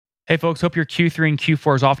Hey folks, hope your Q3 and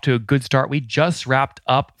Q4 is off to a good start. We just wrapped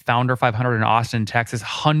up Founder 500 in Austin, Texas.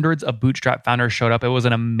 Hundreds of Bootstrap founders showed up. It was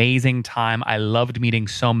an amazing time. I loved meeting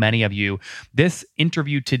so many of you. This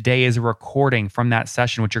interview today is a recording from that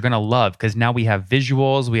session, which you're going to love because now we have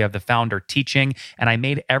visuals, we have the founder teaching, and I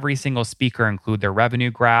made every single speaker include their revenue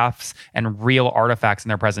graphs and real artifacts in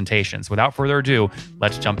their presentations. Without further ado,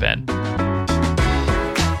 let's jump in.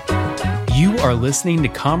 You are listening to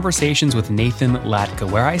Conversations with Nathan Latka,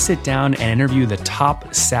 where I sit down and interview the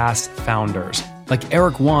top SaaS founders, like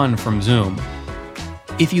Eric Yuan from Zoom.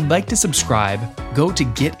 If you'd like to subscribe, go to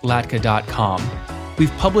getlatka.com.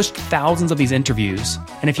 We've published thousands of these interviews,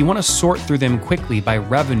 and if you want to sort through them quickly by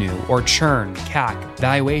revenue or churn, CAC,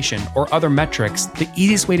 valuation, or other metrics, the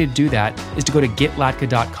easiest way to do that is to go to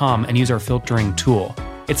getlatka.com and use our filtering tool.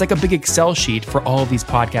 It's like a big Excel sheet for all of these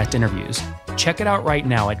podcast interviews. Check it out right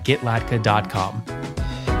now at getlatka.com.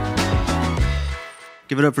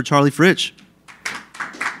 Give it up for Charlie Fritsch.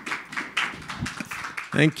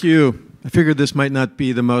 Thank you. I figured this might not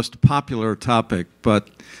be the most popular topic, but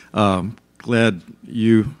glad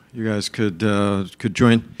you guys could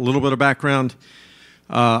join. A little bit of background.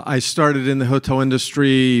 I started in the hotel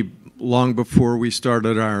industry long before we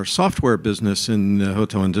started our software business in the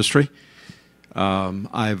hotel industry.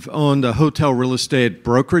 I've owned a hotel real estate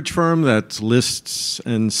brokerage firm that lists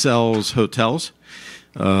and sells hotels,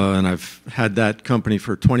 and I've had that company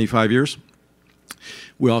for 25 years.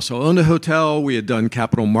 We also owned a hotel. We had done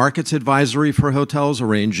capital markets advisory for hotels,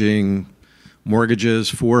 arranging mortgages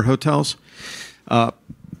for hotels.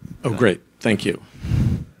 Great. Thank you.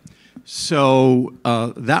 So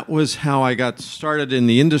that was how I got started in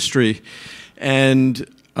the industry, and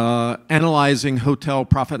analyzing hotel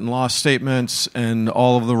profit and loss statements and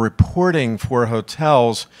all of the reporting for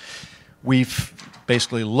hotels, we've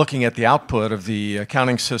basically looking at the output of the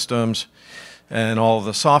accounting systems and all of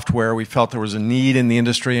the software, we felt there was a need in the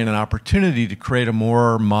industry and an opportunity to create a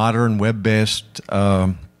more modern, web-based,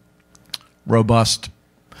 robust,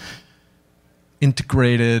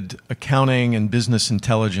 integrated accounting and business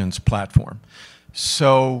intelligence platform.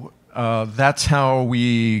 So that's how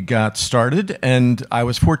we got started, and I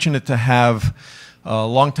was fortunate to have a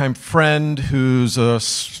longtime friend who's a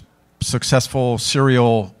successful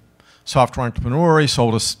serial software entrepreneur. He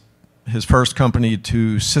sold his first company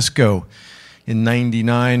to Cisco in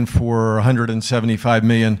 '99 for $175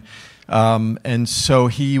 million, and so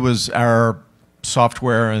he was our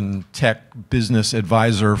software and tech business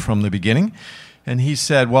advisor from the beginning. And he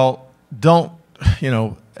said, well,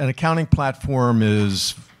 an accounting platform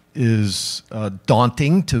is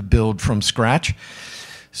daunting to build from scratch.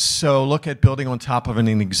 So look at building on top of an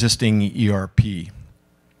existing ERP.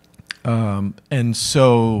 And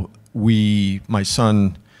so my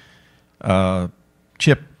son,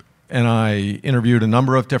 Chip, and I interviewed a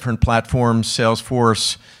number of different platforms,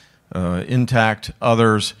 Salesforce, Intact,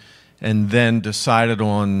 others, and then decided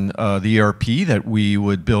on the ERP that we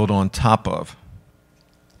would build on top of.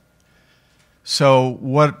 So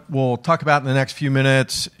what we'll talk about in the next few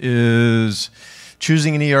minutes is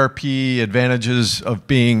choosing an ERP, advantages of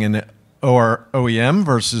being an OEM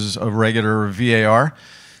versus a regular VAR.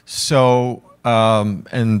 So,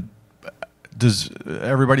 and does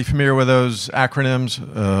everybody familiar with those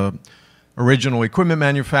acronyms? Original equipment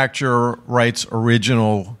manufacturer writes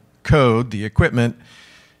original code, the equipment.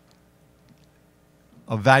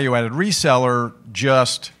 A value-added reseller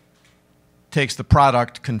just takes the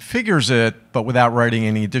product, configures it, but without writing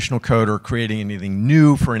any additional code or creating anything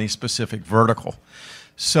new for any specific vertical.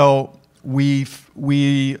 So we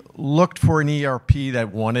looked for an ERP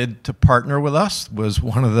that wanted to partner with us, was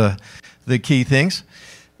one of the key things,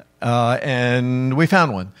 and we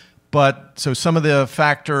found one. But so some of the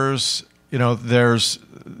factors, there's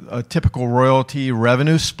a typical royalty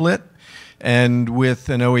revenue split, and with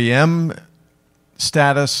an OEM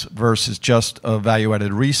status versus just a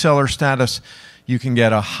value-added reseller status, you can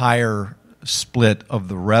get a higher split of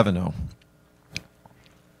the revenue.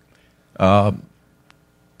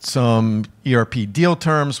 Some ERP deal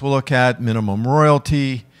terms we'll look at: minimum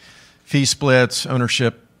royalty, fee splits,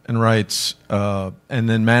 ownership and rights, and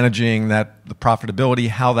then managing the profitability,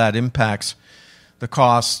 how that impacts the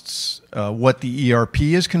costs, what the ERP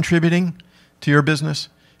is contributing to your business,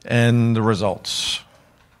 and the results.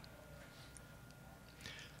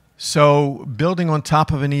 So building on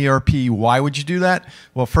top of an ERP, why would you do that?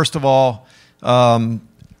 Well, first of all,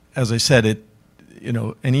 as I said,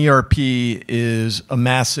 an ERP is a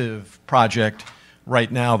massive project.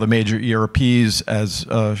 Right now, the major ERPs, as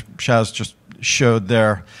Shaz just showed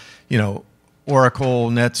there,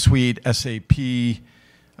 Oracle, NetSuite, SAP,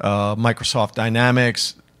 Microsoft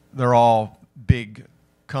Dynamics, they're all big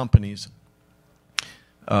companies.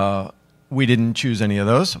 We didn't choose any of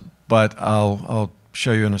those, but I'll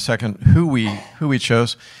show you in a second who we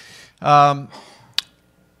chose.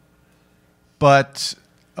 But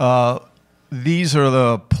these are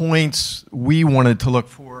the points we wanted to look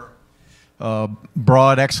for.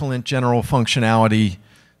 Broad, excellent general functionality,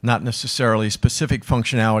 not necessarily specific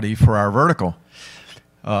functionality for our vertical.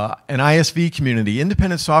 An ISV community,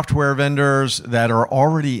 independent software vendors that are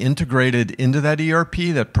already integrated into that ERP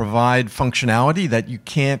that provide functionality that you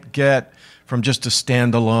can't get from just a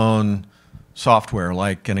standalone software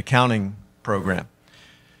like an accounting program.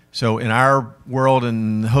 So in our world,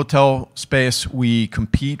 in the hotel space, we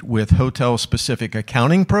compete with hotel-specific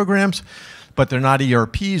accounting programs, but they're not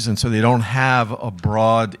ERPs, and so they don't have a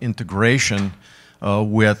broad integration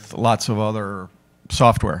with lots of other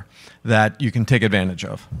software that you can take advantage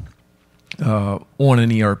of on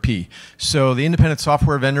an ERP. So the independent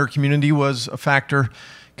software vendor community was a factor.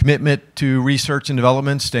 Commitment to research and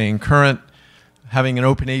development, staying current, having an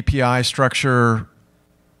open API structure,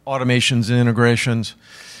 automations and integrations.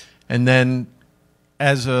 And then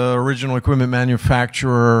as an original equipment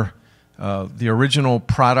manufacturer, the original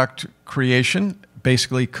product creation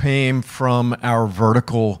basically came from our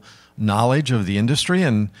vertical knowledge of the industry.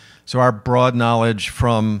 And so our broad knowledge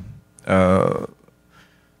from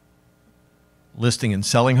listing and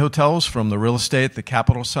selling hotels, from the real estate, the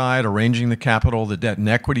capital side, arranging the capital, the debt and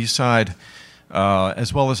equity side,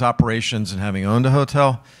 as well as operations and having owned a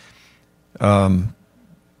hotel,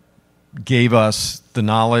 gave us the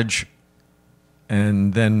knowledge.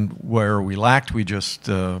 And then where we lacked, we just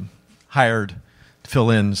hired to fill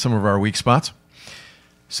in some of our weak spots.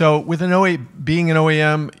 So with being an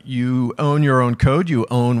OEM, you own your own code, you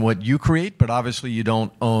own what you create, but obviously you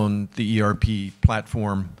don't own the ERP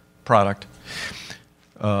platform product.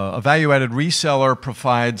 A value-added reseller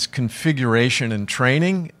provides configuration and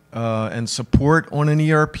training and support on an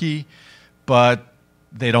ERP, but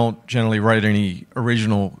they don't generally write any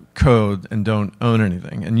original code and don't own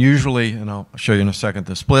anything. And usually, and I'll show you in a second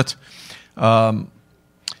the splits,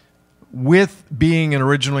 with being an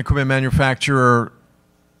original equipment manufacturer,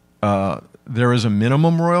 there is a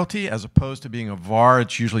minimum royalty as opposed to being a VAR.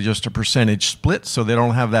 It's usually just a percentage split, so they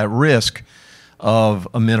don't have that risk of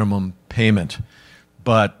a minimum payment.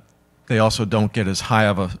 But they also don't get as high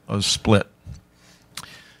of a split.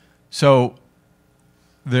 So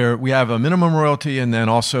we have a minimum royalty and then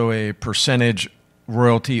also a percentage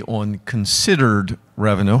royalty on considered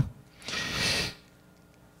revenue.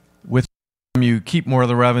 With you keep more of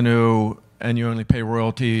the revenue and you only pay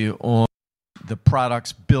royalty on the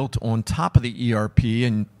products built on top of the ERP,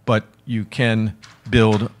 but you can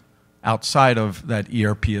build outside of that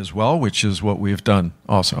ERP as well, which is what we've done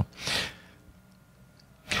also.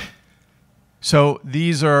 So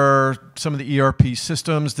these are some of the ERP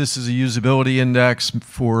systems. This is a usability index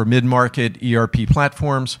for mid-market ERP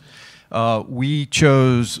platforms. We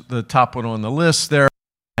chose the top one on the list there,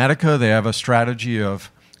 Acumatica. They have a strategy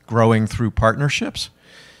of growing through partnerships.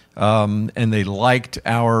 And they liked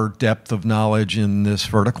our depth of knowledge in this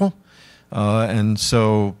vertical. And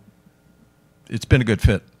so it's been a good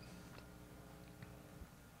fit.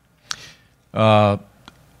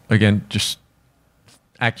 Again, just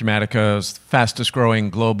Acumatica's fastest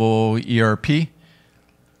growing global ERP.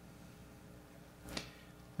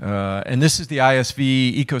 And this is the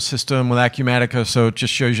ISV ecosystem with Acumatica, so it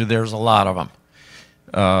just shows you there's a lot of them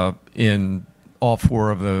in all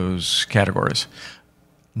four of those categories.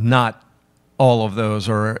 Not all of those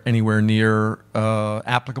are anywhere near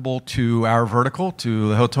applicable to our vertical, to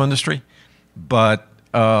the hotel industry, but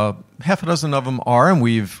half a dozen of them are, and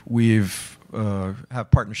we've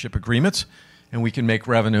have partnership agreements, and we can make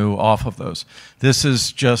revenue off of those. This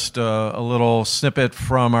is just a little snippet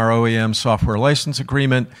from our OEM software license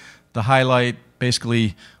agreement. The highlight,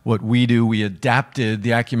 basically what we do, we adapted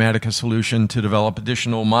the Acumatica solution to develop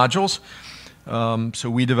additional modules. So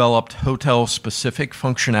we developed hotel-specific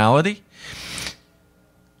functionality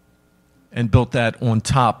and built that on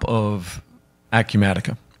top of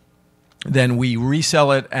Acumatica. Then we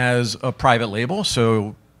resell it as a private label,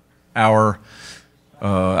 so our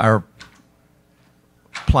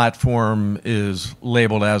platform is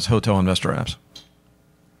labeled as Hotel Investor Apps.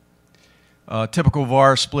 Typical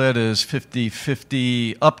VAR split is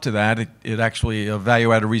 50-50. Up to that, it actually, a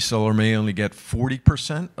value-added reseller may only get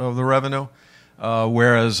 40% of the revenue,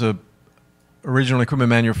 whereas a original equipment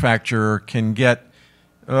manufacturer can get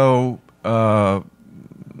 70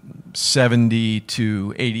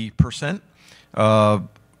 to 80%,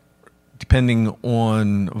 depending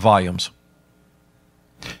on volumes.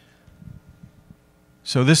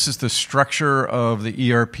 So this is the structure of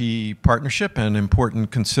the ERP partnership and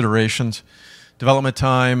important considerations. Development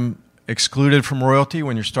time excluded from royalty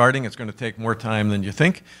when you're starting. It's going to take more time than you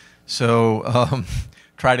think. So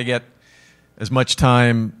try to get as much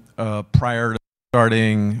time prior to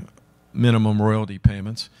starting minimum royalty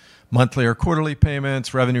payments. Monthly or quarterly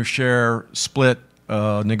payments, revenue share, split,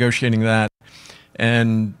 negotiating that,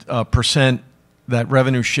 and percent that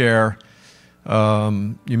revenue share.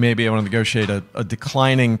 You may be able to negotiate a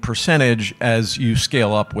declining percentage as you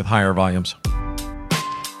scale up with higher volumes.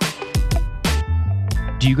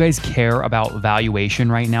 Do you guys care about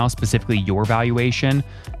valuation right now, specifically your valuation?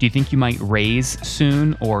 Do you think you might raise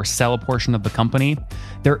soon or sell a portion of the company?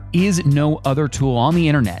 There is no other tool on the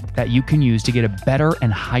internet that you can use to get a better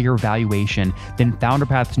and higher valuation than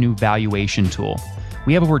FounderPath's new valuation tool.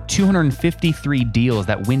 We have over 253 deals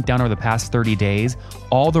that went down over the past 30 days,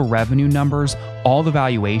 all the revenue numbers, all the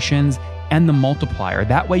valuations, and the multiplier.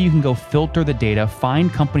 That way you can go filter the data,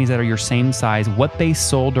 find companies that are your same size, what they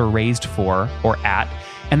sold or raised for or at,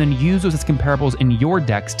 and then use those as comparables in your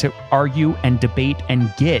decks to argue and debate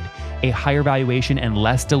and get a higher valuation and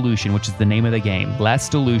less dilution, which is the name of the game, less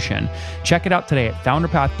dilution. Check it out today at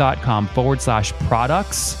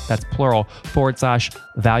founderpath.com/products, that's plural,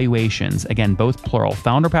 /valuations. Again, both plural,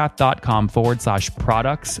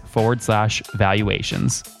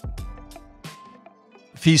 founderpath.com/products/valuations.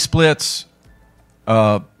 Fee splits,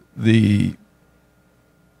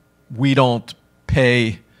 we don't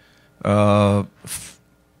pay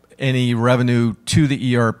any revenue to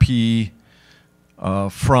the ERP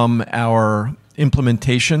from our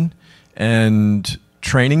implementation and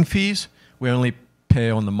training fees. We only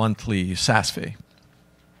pay on the monthly SaaS fee.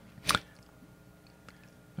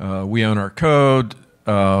 We own our code.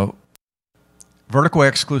 Vertical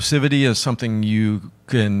exclusivity is something you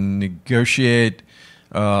can negotiate.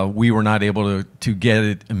 We were not able to get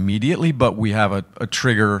it immediately, but we have a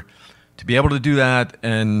trigger to be able to do that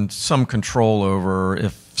and some control over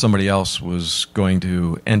if somebody else was going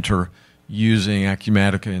to enter using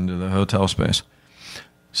Acumatica into the hotel space.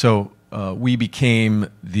 So we became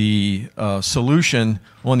the solution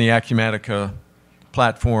on the Acumatica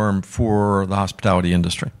platform for the hospitality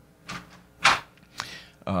industry.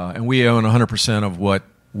 And we own 100% of what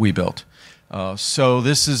we built. So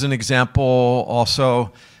this is an example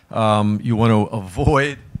also. You want to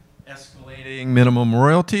avoid escalating minimum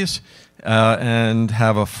royalties and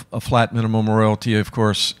have a flat minimum royalty, of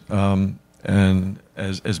course, and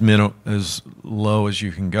as low as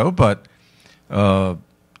you can go, but all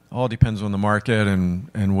depends on the market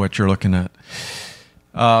and what you're looking at.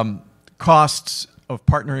 Costs of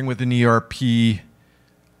partnering with an ERP,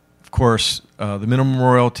 of course, the minimum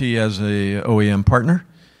royalty as a OEM partner,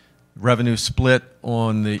 revenue split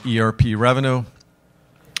on the ERP revenue,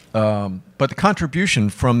 but the contribution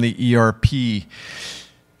from the ERP.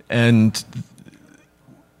 And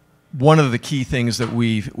one of the key things that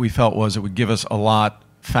we felt was it would give us a lot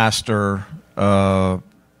faster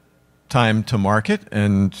time to market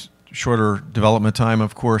and shorter development time,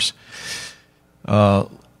 of course. An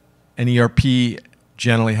ERP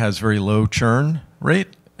generally has very low churn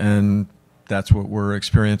rate, and that's what we're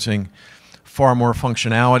experiencing. Far more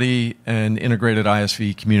functionality and integrated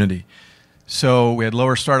ISV community. So we had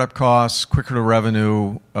lower startup costs, quicker to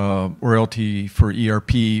revenue, royalty for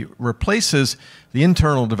ERP replaces the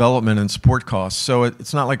internal development and support costs. So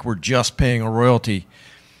it's not like we're just paying a royalty.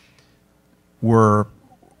 We're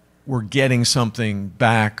getting something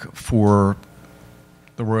back for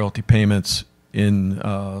the royalty payments in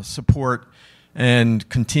support and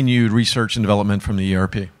continued research and development from the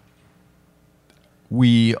ERP.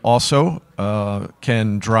 We also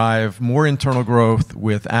can drive more internal growth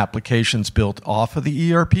with applications built off of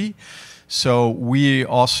the ERP. So we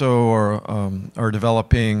also are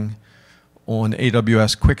developing on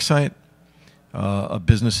AWS QuickSight, a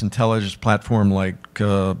business intelligence platform like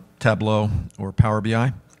Tableau or Power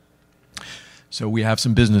BI. So we have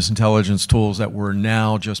some business intelligence tools that we're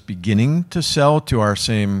now just beginning to sell to our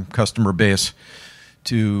same customer base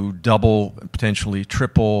to double, potentially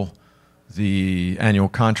triple the annual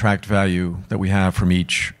contract value that we have from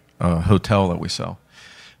each hotel that we sell.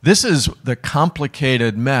 This is the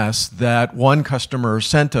complicated mess that one customer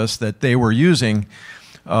sent us that they were using,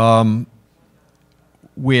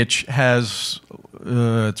 which has,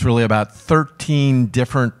 it's really about 13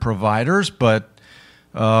 different providers, but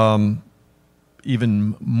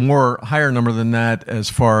even more, higher number than that as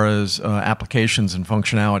far as applications and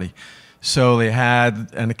functionality. So they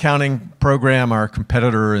had an accounting program, our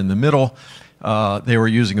competitor in the middle. They were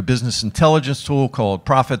using a business intelligence tool called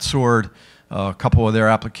ProfitSword, a couple of their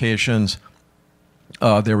applications.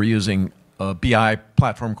 They were using a BI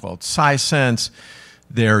platform called Sisense.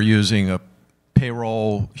 They're using a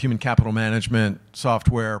payroll, human capital management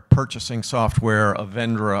software, purchasing software,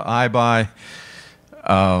 Avendra iBuy.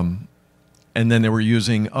 And then they were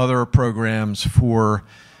using other programs for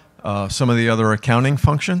some of the other accounting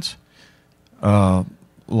functions,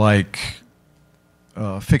 like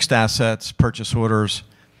fixed assets, purchase orders,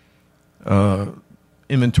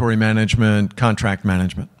 inventory management, contract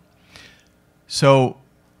management. So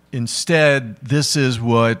instead, this is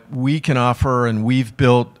what we can offer, and we've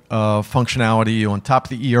built functionality on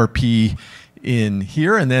top of the ERP in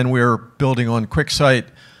here, and then we're building on QuickSight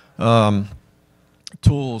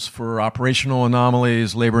tools for operational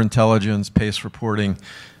anomalies, labor intelligence, pace reporting,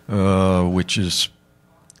 which is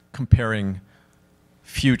comparing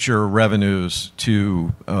future revenues to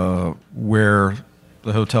where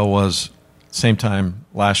the hotel was same time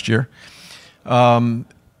last year.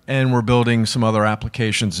 And we're building some other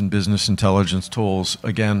applications and business intelligence tools,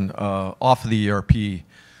 again, off of the ERP.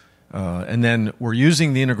 And then we're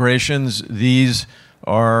using the integrations. These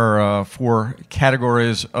are for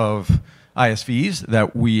categories of ISVs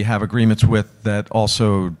that we have agreements with that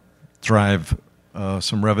also drive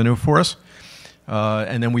some revenue for us.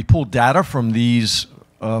 And then we pull data from these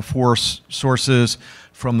four sources,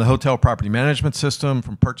 from the hotel property management system,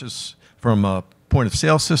 from point of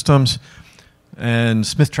sale systems, and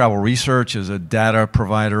Smith Travel Research is a data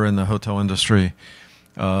provider in the hotel industry,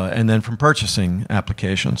 and then from purchasing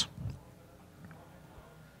applications.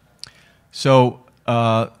 So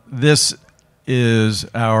this is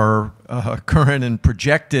our current and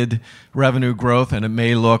projected revenue growth, and it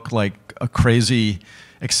may look like a crazy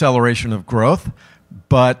acceleration of growth,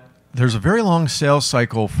 but there's a very long sales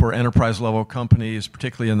cycle for enterprise-level companies,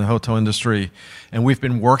 particularly in the hotel industry, and we've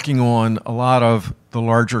been working on a lot of the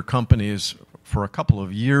larger companies for a couple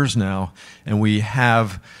of years now, and we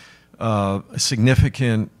have a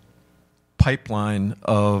significant pipeline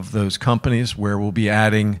of those companies where we'll be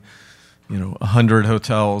adding 100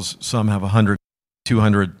 hotels. Some have 100,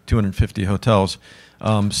 200, 250 hotels.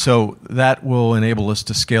 So that will enable us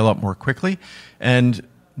to scale up more quickly. And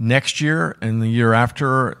next year and the year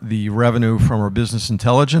after, the revenue from our business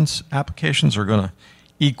intelligence applications are going to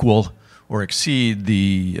equal or exceed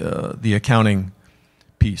the accounting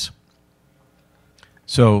piece.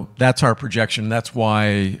 So that's our projection. That's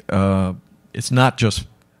why it's not just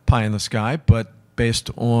pie in the sky, but based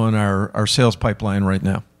on our sales pipeline right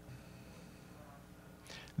now.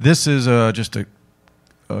 This is just a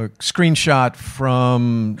screenshot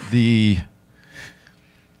from the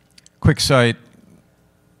QuickSight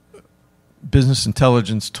business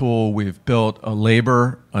intelligence tool. We've built a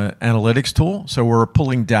labor analytics tool. So we're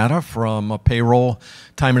pulling data from a payroll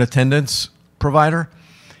time and attendance provider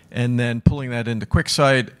and then pulling that into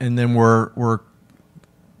QuickSight, and then we're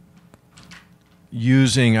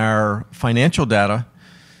using our financial data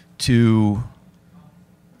to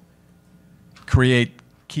create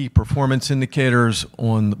key performance indicators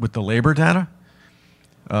with the labor data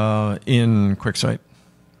in QuickSight.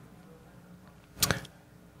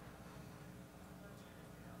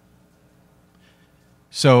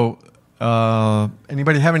 So,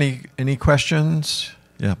 anybody have any questions?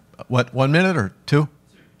 Yeah. What, 1 minute or two?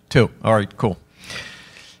 Two. All right, cool.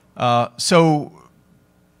 So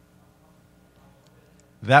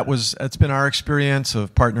that's been our experience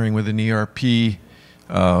of partnering with an ERP.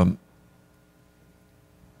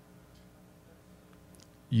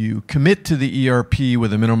 You commit to the ERP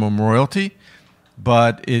with a minimum royalty,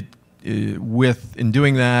 but in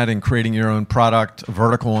doing that and creating your own product, a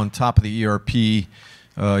vertical on top of the ERP, you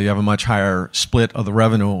have a much higher split of the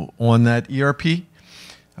revenue on that ERP.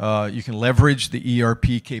 You can leverage the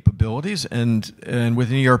ERP capabilities, and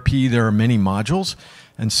with an ERP there are many modules,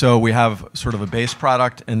 and so we have sort of a base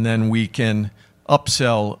product, and then we can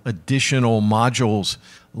upsell additional modules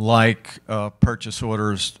like purchase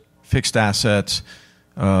orders, fixed assets,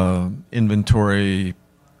 inventory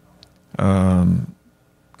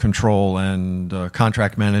control, and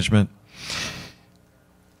contract management.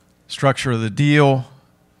 Structure of the deal.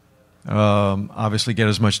 Obviously get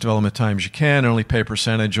as much development time as you can, only pay a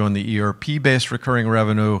percentage on the ERP-based recurring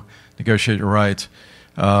revenue, negotiate your rights.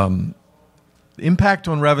 Impact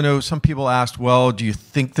on revenue, some people asked, well, do you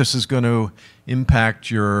think this is going to impact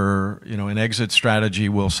your, an exit strategy?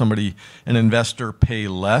 Will an investor pay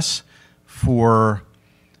less for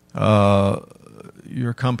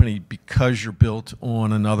your company because you're built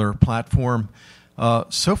on another platform?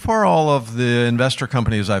 So far, all of the investor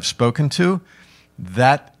companies I've spoken to,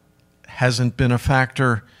 that hasn't been a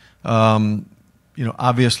factor.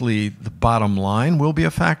 Obviously the bottom line will be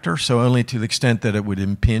a factor, so only to the extent that it would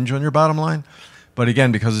impinge on your bottom line. But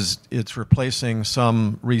again, because it's replacing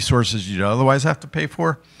some resources you'd otherwise have to pay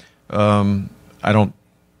for, I don't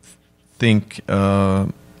think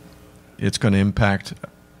it's going to impact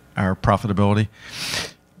our profitability.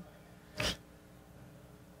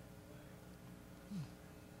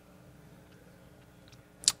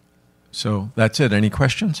 So that's it. Any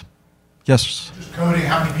questions? Yes? Just coding,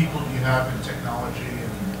 how many people do you have in technology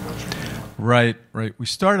and what's your team? Right. We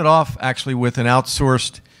started off actually with an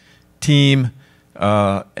outsourced team,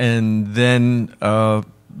 and then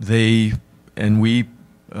we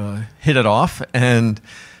hit it off, and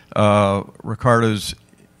Ricardo's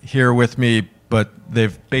here with me, but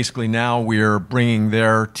we're bringing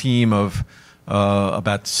their team of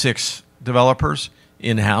about 6 developers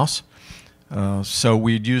in-house. So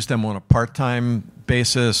we'd use them on a part-time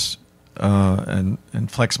basis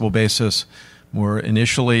and flexible basis more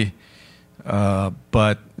initially,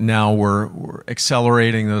 but now we're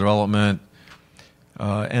accelerating the development.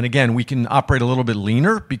 And again, we can operate a little bit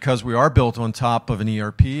leaner because we are built on top of an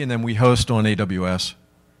ERP, and then we host on AWS.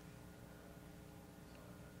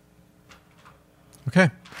 Okay,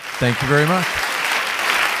 thank you very much.